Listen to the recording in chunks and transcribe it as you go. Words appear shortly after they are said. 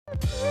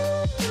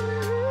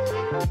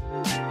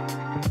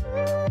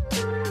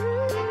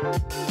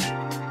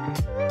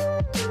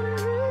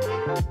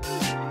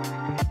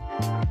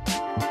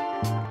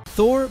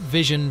Thor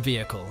Vision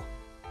Vehicle.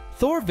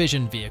 Thor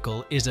Vision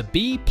Vehicle is a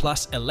B+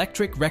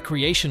 electric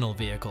recreational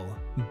vehicle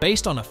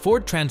based on a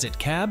Ford Transit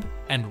cab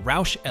and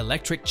Roush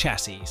electric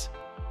chassis.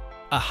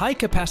 A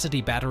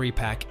high-capacity battery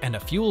pack and a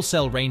fuel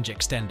cell range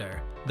extender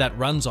that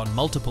runs on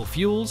multiple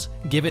fuels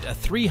give it a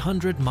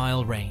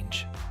 300-mile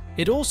range.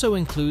 It also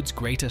includes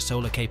greater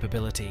solar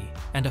capability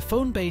and a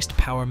phone-based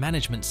power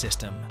management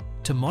system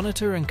to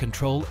monitor and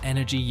control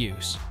energy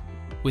use.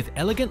 With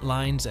elegant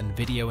lines and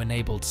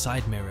video-enabled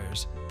side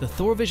mirrors, the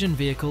Thor Vision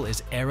Vehicle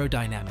is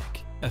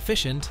aerodynamic,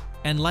 efficient,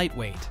 and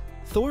lightweight.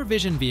 Thor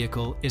Vision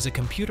Vehicle is a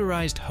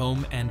computerized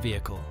home and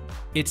vehicle.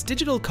 Its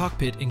digital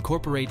cockpit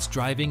incorporates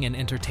driving and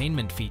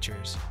entertainment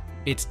features.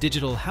 Its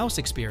digital house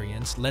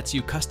experience lets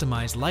you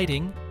customize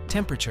lighting,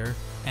 temperature,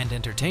 and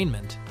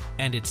entertainment,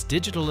 and its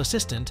digital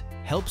assistant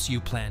helps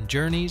you plan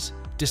journeys,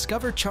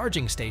 discover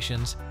charging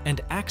stations, and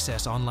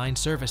access online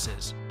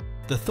services.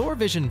 The Thor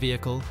Vision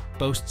Vehicle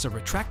boasts a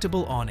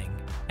retractable awning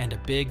and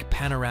a big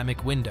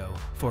panoramic window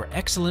for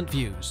excellent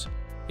views.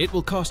 It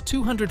will cost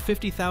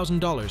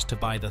 $250,000 to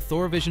buy the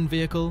Thor Vision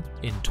Vehicle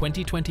in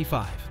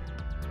 2025.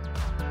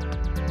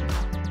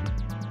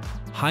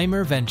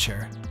 Hymer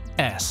Venture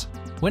S.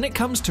 When it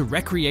comes to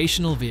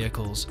recreational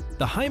vehicles,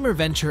 the Hymer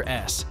Venture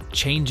S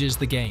changes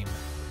the game.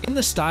 In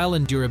the style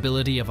and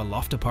durability of a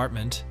loft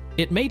apartment,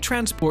 it may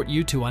transport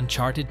you to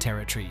uncharted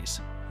territories.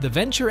 The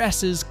Venture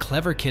S's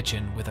clever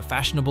kitchen with a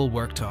fashionable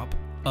worktop,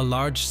 a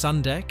large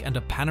sun deck and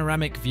a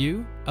panoramic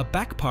view, a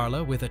back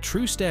parlor with a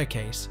true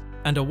staircase,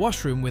 and a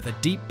washroom with a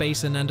deep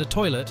basin and a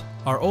toilet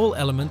are all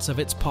elements of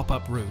its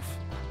pop-up roof.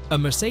 A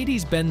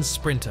Mercedes-Benz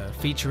Sprinter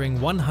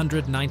featuring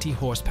 190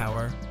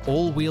 horsepower,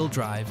 all-wheel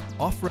drive,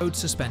 off-road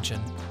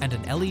suspension, and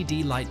an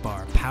LED light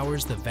bar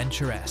powers the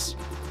Venture S.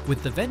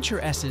 With the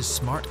Venture S's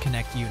Smart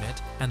Connect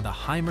unit and the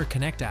Hymer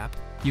Connect app,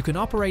 you can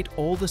operate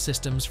all the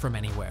systems from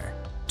anywhere.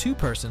 Two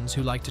persons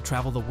who like to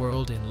travel the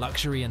world in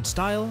luxury and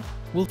style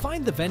will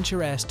find the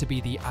Venture S to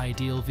be the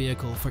ideal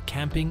vehicle for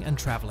camping and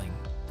traveling.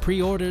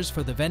 Pre-orders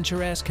for the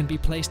Venture S can be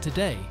placed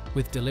today,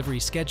 with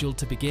delivery scheduled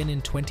to begin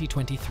in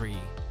 2023.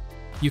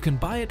 You can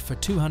buy it for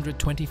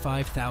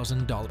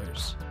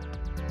 $225,000.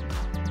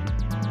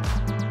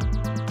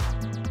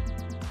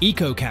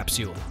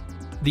 Ecocapsule.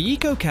 The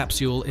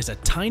Ecocapsule is a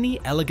tiny,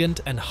 elegant,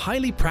 and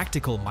highly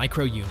practical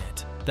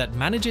micro-unit that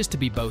manages to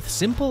be both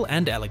simple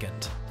and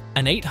elegant.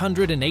 An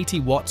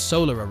 880-watt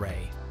solar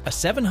array, a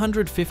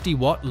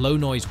 750-watt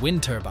low-noise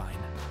wind turbine,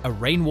 a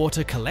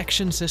rainwater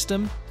collection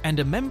system, and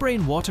a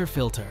membrane water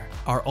filter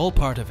are all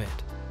part of it.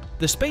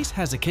 The space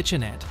has a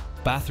kitchenette,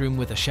 bathroom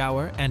with a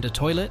shower and a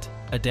toilet,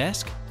 a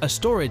desk, a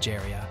storage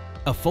area,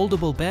 a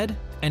foldable bed,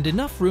 and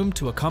enough room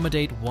to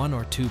accommodate 1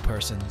 or 2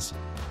 persons.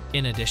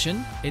 In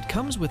addition, it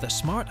comes with a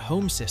smart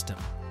home system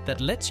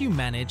that lets you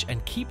manage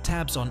and keep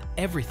tabs on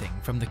everything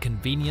from the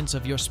convenience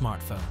of your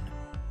smartphone.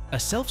 A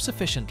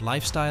self-sufficient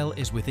lifestyle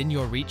is within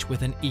your reach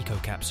with an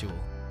Ecocapsule.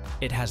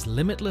 It has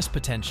limitless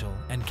potential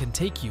and can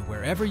take you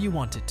wherever you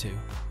want it to.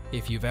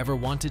 If you've ever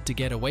wanted to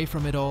get away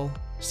from it all,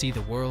 see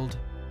the world,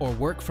 or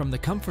work from the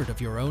comfort of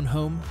your own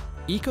home,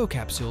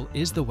 Ecocapsule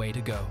is the way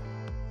to go.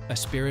 A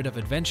spirit of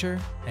adventure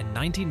and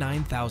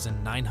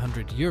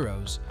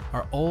 €99,900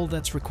 are all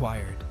that's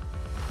required.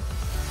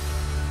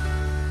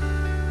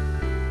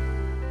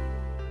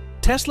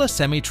 Tesla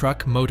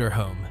Semi-Truck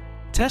MotorHome.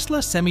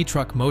 Tesla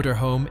Semi-Truck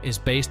MotorHome is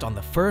based on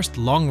the first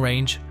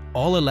long-range,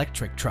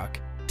 all-electric truck,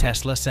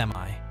 Tesla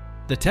Semi.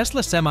 The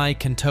Tesla Semi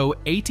can tow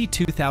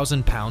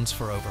 82,000 pounds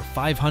for over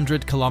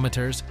 500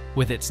 kilometers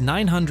with its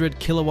 900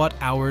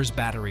 kilowatt-hours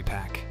battery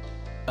pack.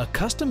 A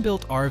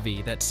custom-built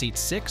RV that seats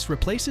 6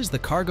 replaces the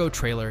cargo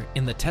trailer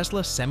in the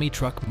Tesla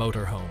Semi-Truck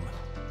MotorHome.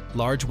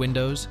 Large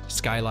windows,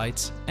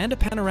 skylights, and a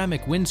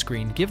panoramic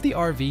windscreen give the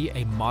RV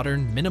a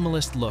modern,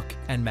 minimalist look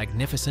and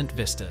magnificent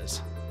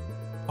vistas.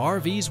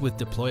 RVs with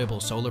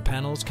deployable solar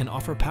panels can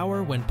offer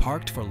power when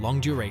parked for long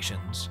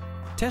durations.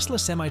 Tesla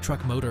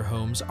Semi-Truck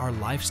motorhomes are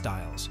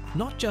lifestyles,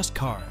 not just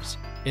cars.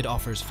 It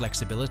offers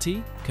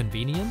flexibility,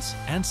 convenience,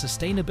 and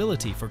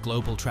sustainability for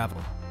global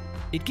travel.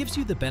 It gives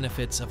you the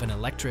benefits of an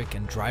electric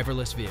and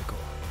driverless vehicle,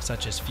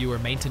 such as fewer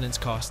maintenance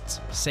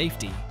costs,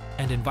 safety,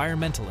 and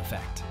environmental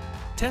effect.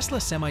 Tesla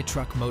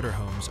Semi-Truck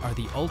motorhomes are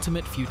the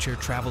ultimate future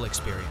travel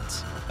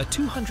experience. A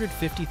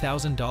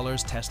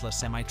 $250,000 Tesla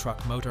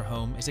Semi-Truck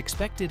motorhome is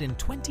expected in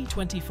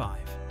 2025.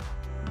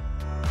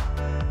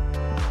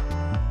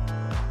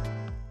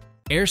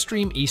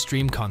 Airstream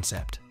eStream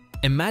concept.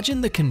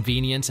 Imagine the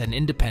convenience and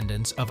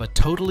independence of a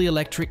totally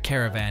electric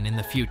caravan in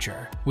the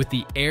future with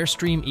the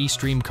Airstream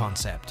eStream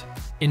concept.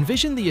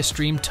 Envision the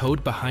eStream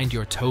towed behind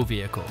your tow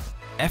vehicle,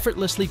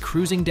 effortlessly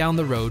cruising down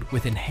the road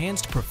with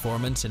enhanced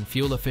performance and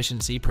fuel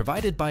efficiency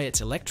provided by its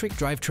electric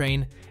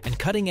drivetrain and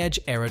cutting-edge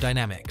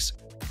aerodynamics.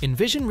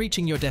 Envision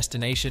reaching your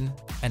destination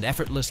and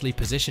effortlessly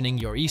positioning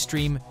your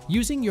eStream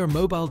using your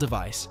mobile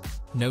device.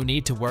 No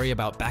need to worry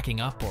about backing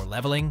up or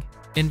leveling.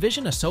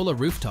 Envision a solar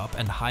rooftop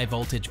and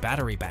high-voltage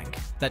battery bank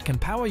that can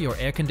power your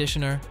air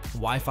conditioner,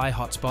 Wi-Fi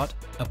hotspot,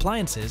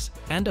 appliances,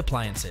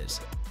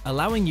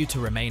 allowing you to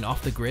remain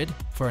off the grid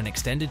for an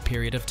extended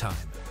period of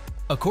time.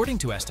 According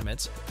to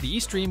estimates, the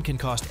eStream can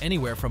cost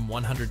anywhere from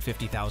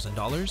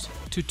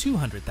 $150,000 to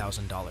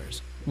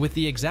 $200,000, with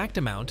the exact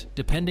amount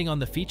depending on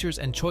the features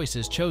and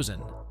choices chosen.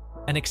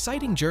 An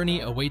exciting journey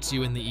awaits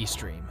you in the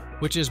eStream,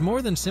 which is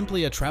more than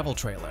simply a travel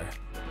trailer.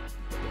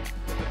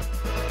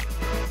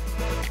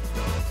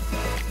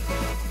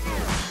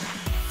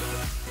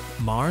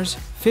 Mars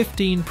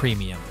 15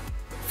 Premium.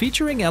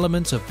 Featuring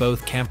elements of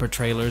both camper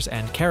trailers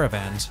and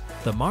caravans,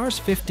 the Mars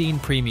 15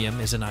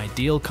 Premium is an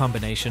ideal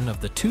combination of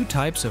the two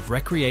types of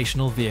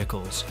recreational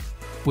vehicles.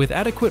 With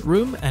adequate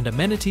room and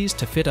amenities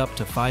to fit up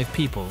to 5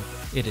 people,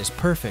 it is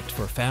perfect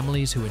for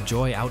families who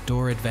enjoy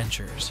outdoor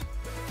adventures.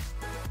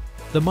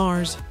 The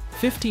Mars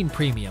 15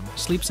 Premium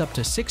sleeps up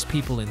to 6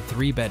 people in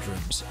 3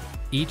 bedrooms,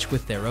 each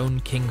with their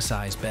own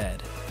king-size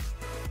bed.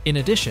 In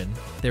addition,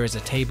 there is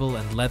a table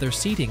and leather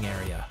seating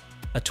area,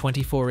 a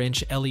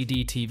 24-inch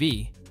LED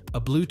TV, a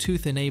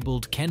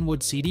Bluetooth-enabled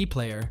Kenwood CD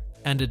player,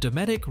 and a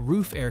Dometic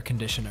roof air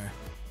conditioner.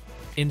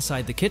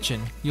 Inside the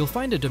kitchen, you'll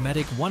find a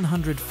Dometic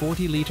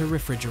 140-liter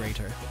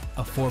refrigerator,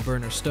 a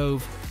 4-burner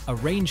stove, a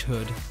range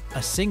hood,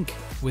 a sink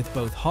with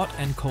both hot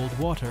and cold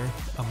water,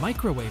 a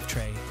microwave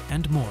tray,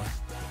 and more.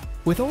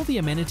 With all the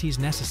amenities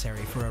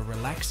necessary for a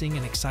relaxing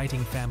and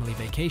exciting family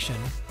vacation,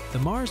 the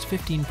Mars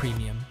 15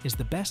 Premium is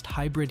the best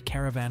hybrid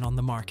caravan on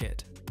the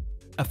market.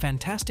 A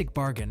fantastic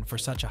bargain for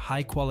such a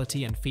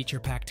high-quality and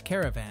feature-packed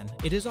caravan,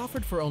 it is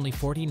offered for only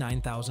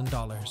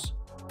 $49,000.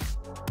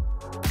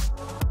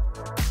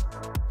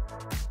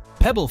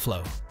 Pebble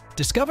Flow.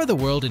 Discover the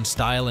world in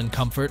style and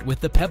comfort with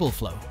the Pebble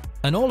Flow,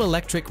 an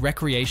all-electric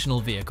recreational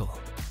vehicle.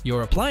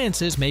 Your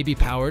appliances may be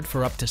powered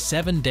for up to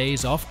 7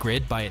 days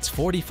off-grid by its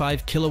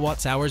 45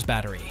 kWh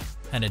battery.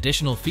 An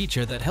additional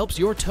feature that helps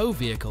your tow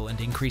vehicle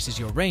and increases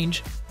your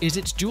range is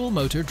its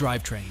dual-motor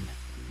drivetrain.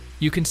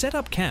 You can set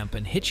up camp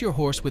and hitch your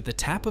horse with the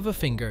tap of a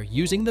finger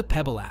using the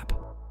Pebble app.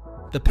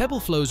 The Pebble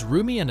Flow's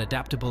roomy and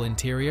adaptable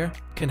interior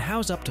can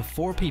house up to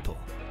 4 people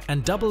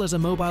and double as a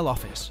mobile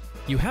office.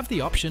 You have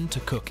the option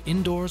to cook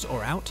indoors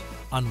or out,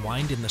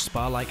 unwind in the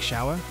spa-like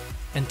shower,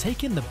 and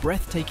take in the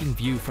breathtaking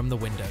view from the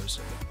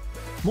windows.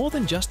 More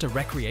than just a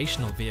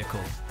recreational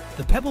vehicle,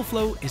 the Pebble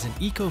Flow is an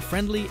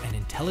eco-friendly and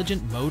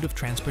intelligent mode of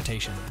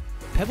transportation.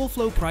 Pebble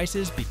Flow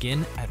prices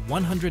begin at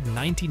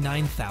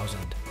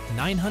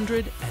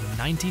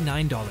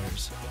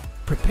 $199,999.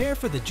 Prepare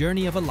for the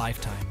journey of a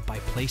lifetime by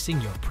placing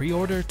your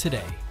pre-order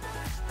today.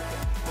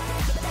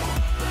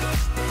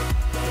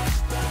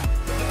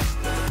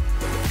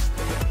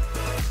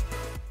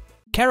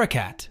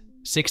 Caracat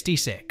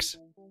 66.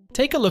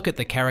 Take a look at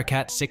the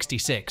Caracat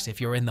 66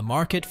 if you're in the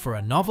market for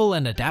a novel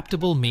and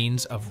adaptable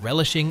means of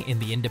relishing in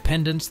the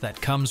independence that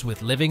comes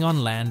with living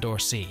on land or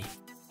sea.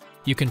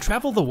 You can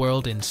travel the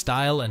world in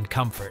style and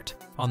comfort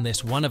on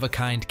this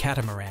one-of-a-kind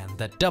catamaran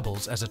that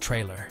doubles as a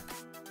trailer.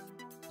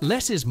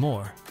 Less is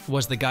more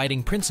was the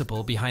guiding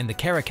principle behind the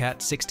Caracat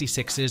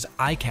 66's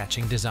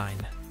eye-catching design.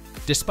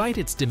 Despite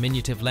its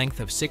diminutive length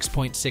of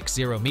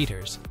 6.60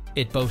 meters,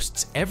 it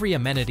boasts every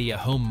amenity a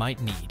home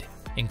might need,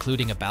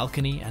 including a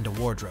balcony and a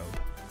wardrobe.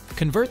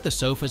 Convert the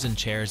sofas and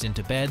chairs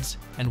into beds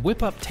and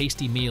whip up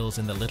tasty meals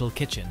in the little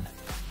kitchen.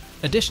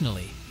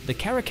 Additionally, the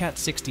Caracat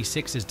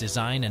 66's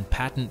design and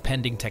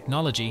patent-pending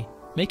technology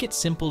make it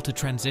simple to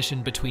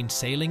transition between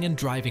sailing and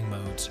driving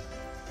modes.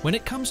 When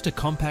it comes to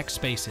compact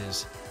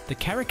spaces, the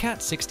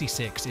Caracat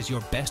 66 is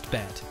your best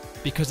bet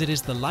because it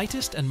is the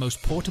lightest and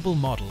most portable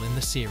model in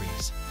the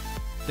series.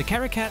 The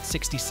Caracat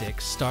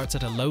 66 starts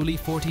at a lowly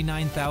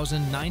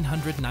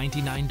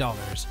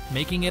 $49,999,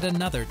 making it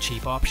another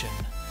cheap option.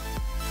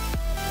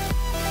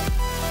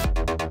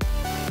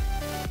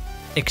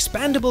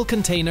 Expandable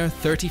Container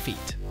 30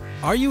 feet.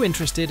 Are you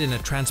interested in a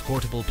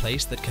transportable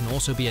place that can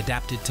also be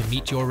adapted to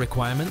meet your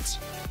requirements?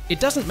 It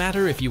doesn't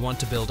matter if you want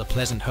to build a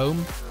pleasant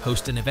home,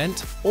 host an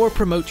event, or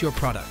promote your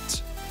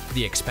products.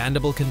 The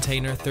Expandable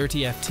Container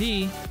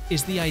 30FT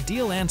is the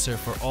ideal answer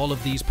for all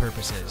of these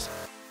purposes.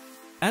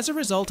 As a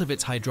result of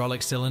its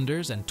hydraulic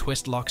cylinders and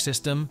twist lock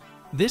system,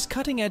 this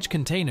cutting-edge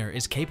container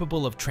is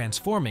capable of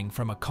transforming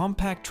from a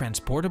compact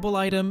transportable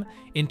item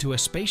into a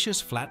spacious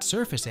flat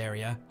surface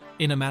area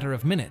in a matter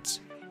of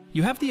minutes.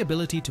 You have the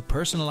ability to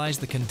personalize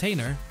the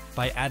container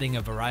by adding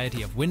a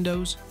variety of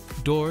windows,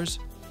 doors,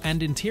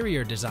 and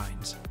interior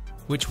designs,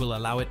 which will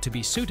allow it to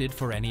be suited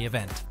for any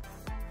event.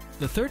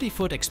 The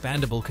 30-foot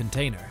expandable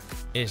container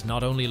is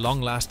not only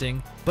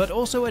long-lasting, but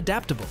also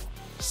adaptable,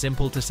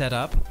 simple to set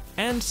up,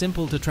 and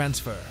simple to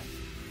transfer.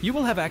 You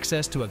will have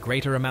access to a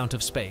greater amount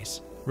of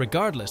space,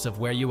 regardless of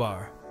where you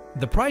are.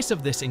 The price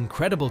of this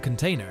incredible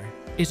container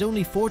is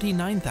only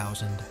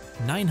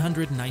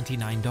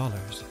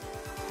 $49,999.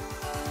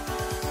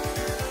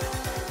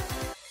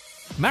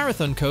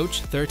 Marathon Coach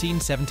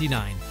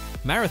 1379.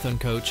 Marathon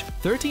Coach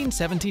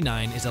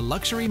 1379 is a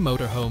luxury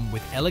motorhome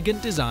with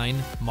elegant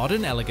design,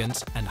 modern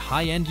elegance, and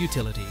high-end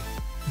utility.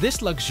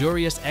 This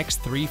luxurious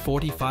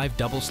X345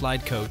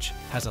 double-slide coach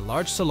has a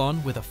large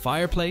salon with a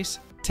fireplace,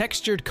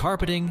 textured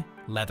carpeting,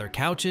 leather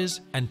couches,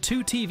 and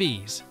 2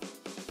 TVs.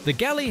 The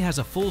galley has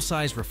a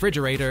full-size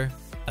refrigerator,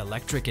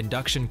 electric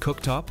induction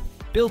cooktop,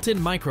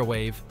 built-in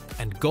microwave,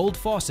 and gold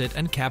faucet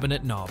and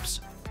cabinet knobs.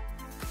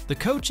 The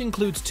coach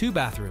includes 2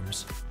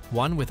 bathrooms,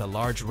 one with a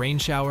large rain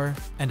shower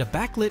and a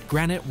backlit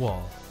granite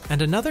wall,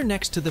 and another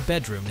next to the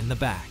bedroom in the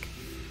back.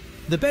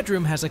 The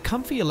bedroom has a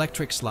comfy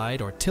electric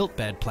slide or tilt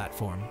bed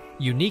platform,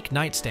 unique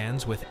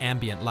nightstands with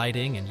ambient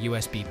lighting and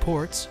USB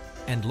ports,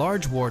 and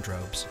large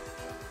wardrobes.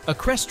 A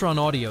Crestron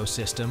audio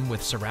system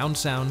with surround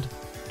sound,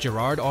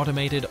 Girard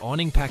automated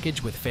awning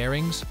package with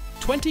fairings,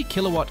 20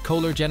 kilowatt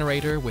Kohler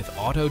generator with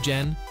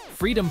autogen,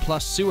 Freedom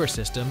Plus sewer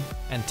system,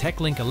 and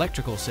TechLink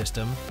electrical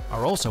system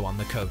are also on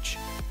the coach.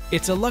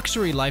 It's a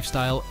luxury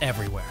lifestyle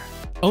everywhere.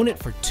 Own it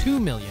for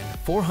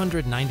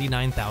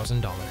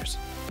 $2,499,000.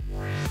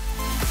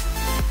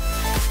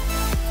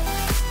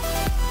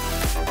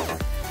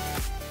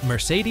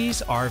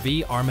 Mercedes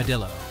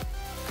RV-Armadillo.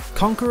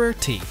 Conqueror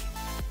T.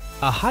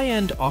 A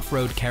high-end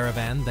off-road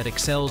caravan that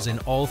excels in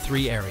all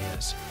 3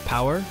 areas,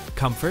 power,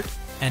 comfort,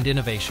 and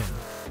innovation,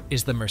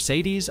 is the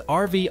Mercedes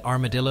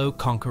RV-Armadillo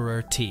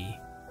Conqueror T.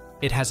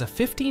 It has a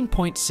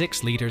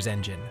 15.6 liters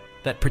engine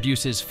that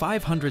produces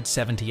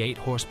 578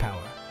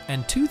 horsepower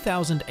and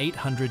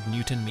 2,800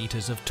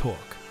 Newton-meters of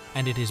torque,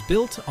 and it is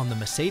built on the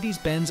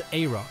Mercedes-Benz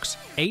Arocs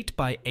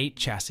 8x8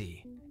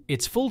 chassis.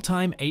 Its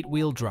full-time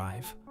 8-wheel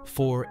drive,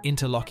 4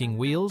 interlocking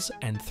wheels,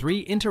 and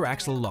 3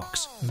 interaxle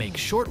locks make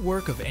short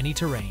work of any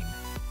terrain.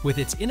 With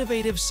its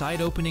innovative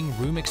side-opening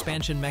room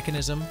expansion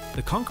mechanism,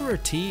 the Conqueror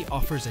T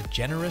offers a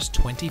generous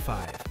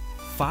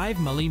 5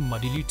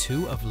 modulo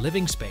 2 of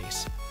living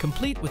space,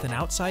 complete with an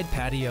outside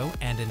patio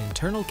and an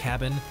internal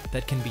cabin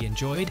that can be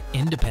enjoyed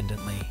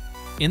independently.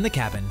 In the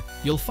cabin,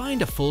 you'll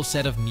find a full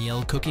set of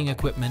meal cooking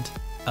equipment,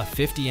 a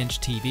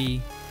 50-inch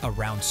TV, a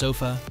round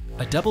sofa,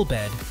 a double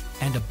bed,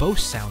 and a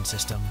Bose sound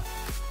system.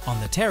 On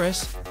the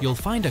terrace, you'll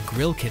find a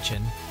grill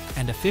kitchen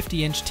and a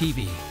 50-inch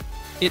TV.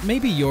 It may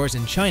be yours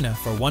in China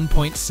for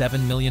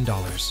 $1.7 million.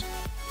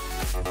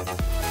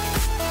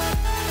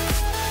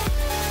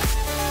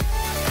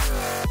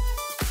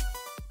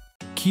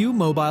 Keu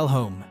Mobile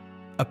Home.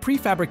 A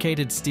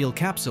prefabricated steel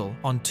capsule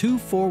on 2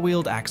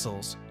 4-wheeled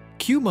axles.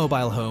 Keu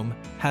Mobile Home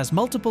has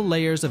multiple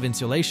layers of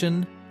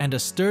insulation and a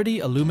sturdy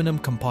aluminum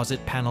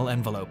composite panel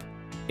envelope.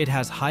 It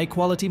has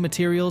high-quality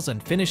materials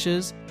and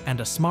finishes and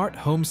a smart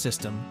home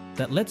system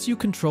that lets you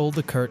control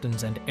the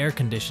curtains and air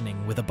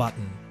conditioning with a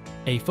button.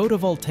 A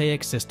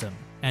photovoltaic system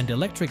and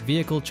electric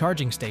vehicle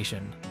charging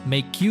station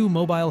make Keu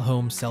Mobile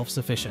Home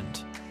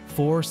self-sufficient.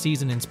 4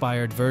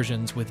 season-inspired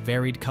versions with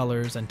varied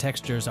colors and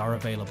textures are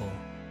available.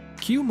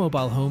 Keu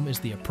Mobile Home is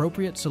the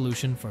appropriate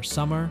solution for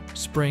summer,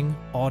 spring,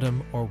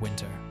 autumn, or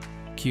winter.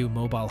 Keu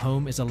Mobile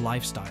Home is a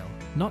lifestyle,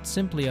 not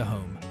simply a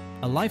home.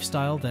 A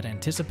lifestyle that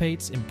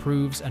anticipates,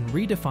 improves, and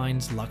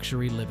redefines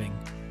luxury living.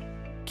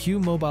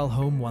 Keu Mobile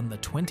Home won the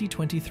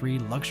 2023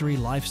 Luxury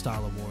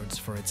Lifestyle Awards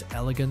for its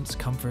elegance,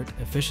 comfort,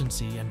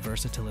 efficiency, and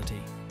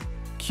versatility.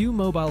 Keu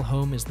Mobile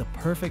Home is the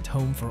perfect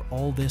home for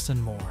all this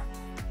and more.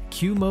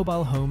 Keu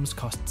Mobile Homes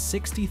cost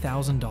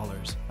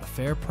 $60,000, a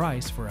fair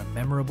price for a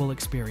memorable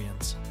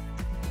experience.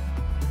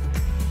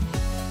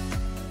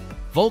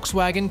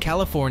 Volkswagen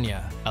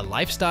California, a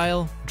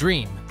lifestyle,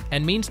 dream,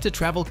 and means to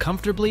travel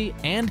comfortably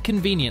and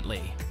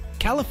conveniently.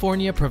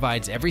 California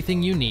provides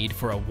everything you need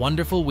for a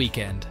wonderful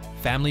weekend,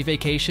 family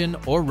vacation,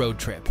 or road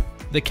trip.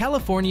 The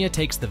California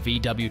takes the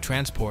VW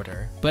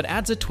Transporter, but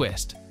adds a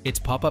twist. Its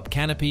pop-up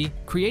canopy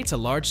creates a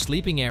large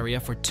sleeping area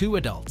for 2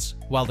 adults,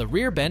 while the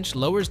rear bench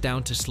lowers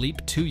down to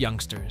sleep 2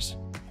 youngsters.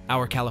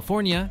 Our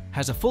California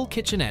has a full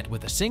kitchenette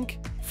with a sink,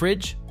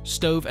 fridge,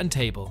 stove, and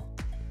table.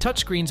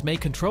 Touchscreens may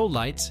control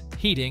lights,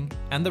 heating,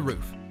 and the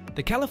roof.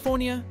 The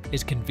California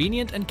is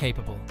convenient and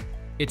capable.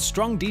 Its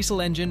strong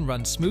diesel engine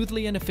runs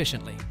smoothly and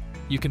efficiently.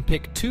 You can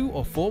pick 2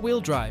 or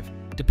 4-wheel drive,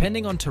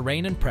 depending on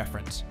terrain and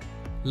preference.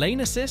 Lane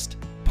assist,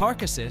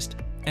 park assist,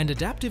 and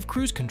adaptive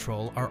cruise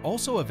control are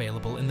also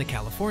available in the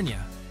California.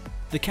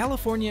 The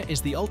California is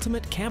the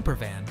ultimate camper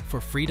van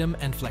for freedom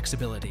and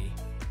flexibility.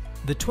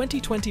 The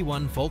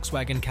 2021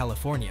 Volkswagen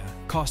California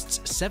costs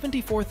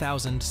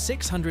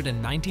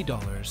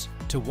 $74,690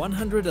 to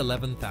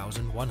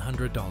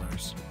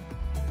 $111,100.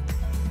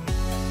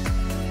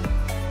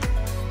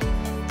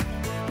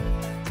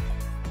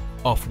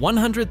 Off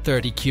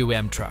 130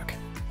 QM truck.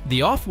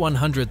 The Off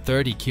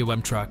 130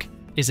 QM truck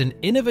is an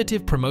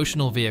innovative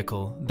promotional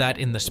vehicle that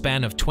in the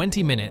span of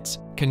 20 minutes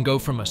can go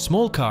from a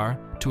small car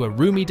to a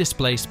roomy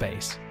display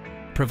space.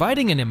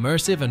 Providing an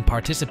immersive and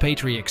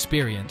participatory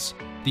experience,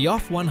 the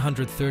Off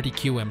 130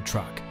 QM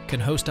truck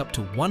can host up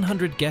to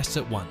 100 guests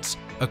at once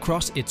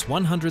across its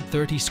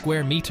 130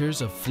 square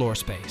meters of floor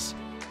space.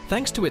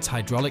 Thanks to its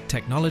hydraulic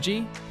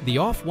technology, the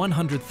Off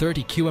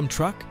 130 QM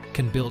truck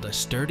can build a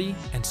sturdy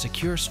and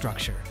secure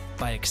structure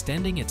by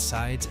extending its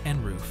sides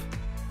and roof.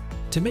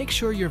 To make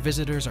sure your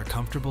visitors are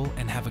comfortable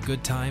and have a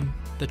good time,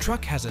 the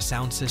truck has a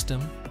sound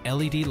system,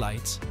 LED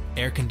lights,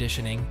 air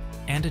conditioning,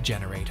 and a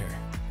generator.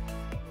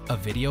 A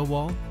video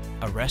wall,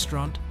 a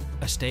restaurant,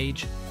 a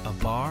stage, a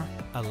bar,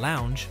 a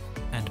lounge,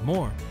 and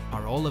more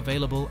are all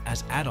available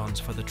as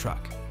add-ons for the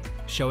truck.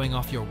 Showing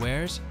off your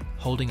wares,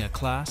 holding a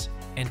class,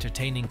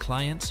 entertaining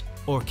clients,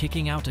 or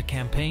kicking out a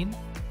campaign?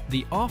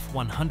 The off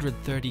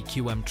 130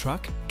 QM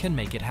truck can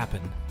make it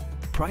happen.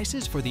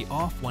 Prices for the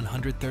off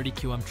 130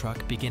 QM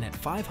truck begin at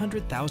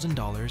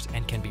 $500,000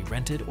 and can be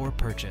rented or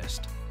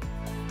purchased.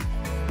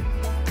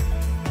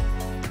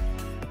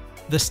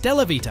 The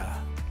Stella Vita.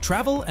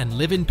 Travel and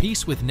live in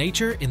peace with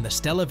nature in the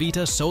Stella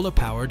Vita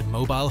solar-powered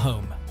mobile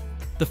home.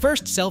 The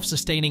first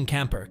self-sustaining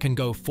camper can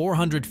go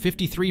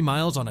 453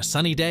 miles on a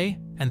sunny day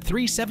and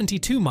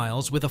 372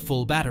 miles with a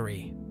full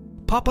battery.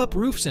 Pop-up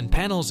roofs and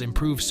panels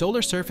improve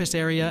solar surface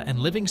area and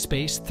living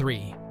space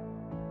 3.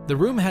 The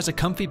room has a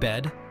comfy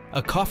bed,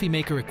 a coffee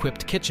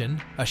maker-equipped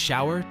kitchen, a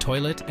shower,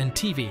 toilet, and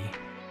TV.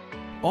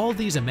 All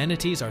these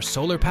amenities are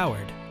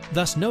solar-powered,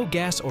 thus no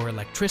gas or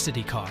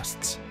electricity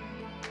costs.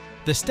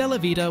 The Stella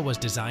Vita was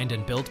designed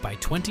and built by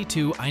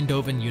 22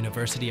 Eindhoven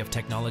University of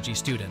Technology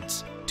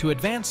students to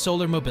advance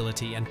solar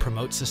mobility and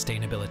promote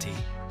sustainability.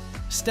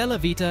 Stella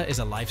Vita is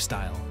a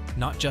lifestyle,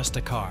 not just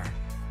a car.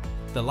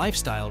 The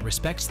lifestyle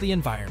respects the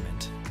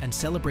environment and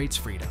celebrates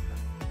freedom.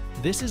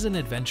 This is an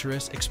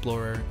adventurous,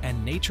 explorer,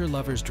 and nature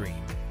lover's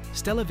dream.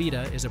 Stella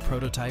Vita is a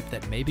prototype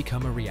that may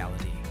become a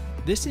reality.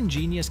 This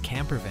ingenious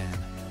camper van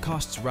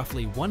costs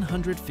roughly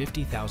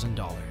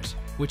 $150,000,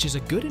 which is a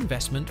good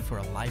investment for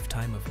a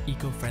lifetime of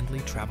eco-friendly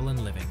travel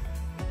and living.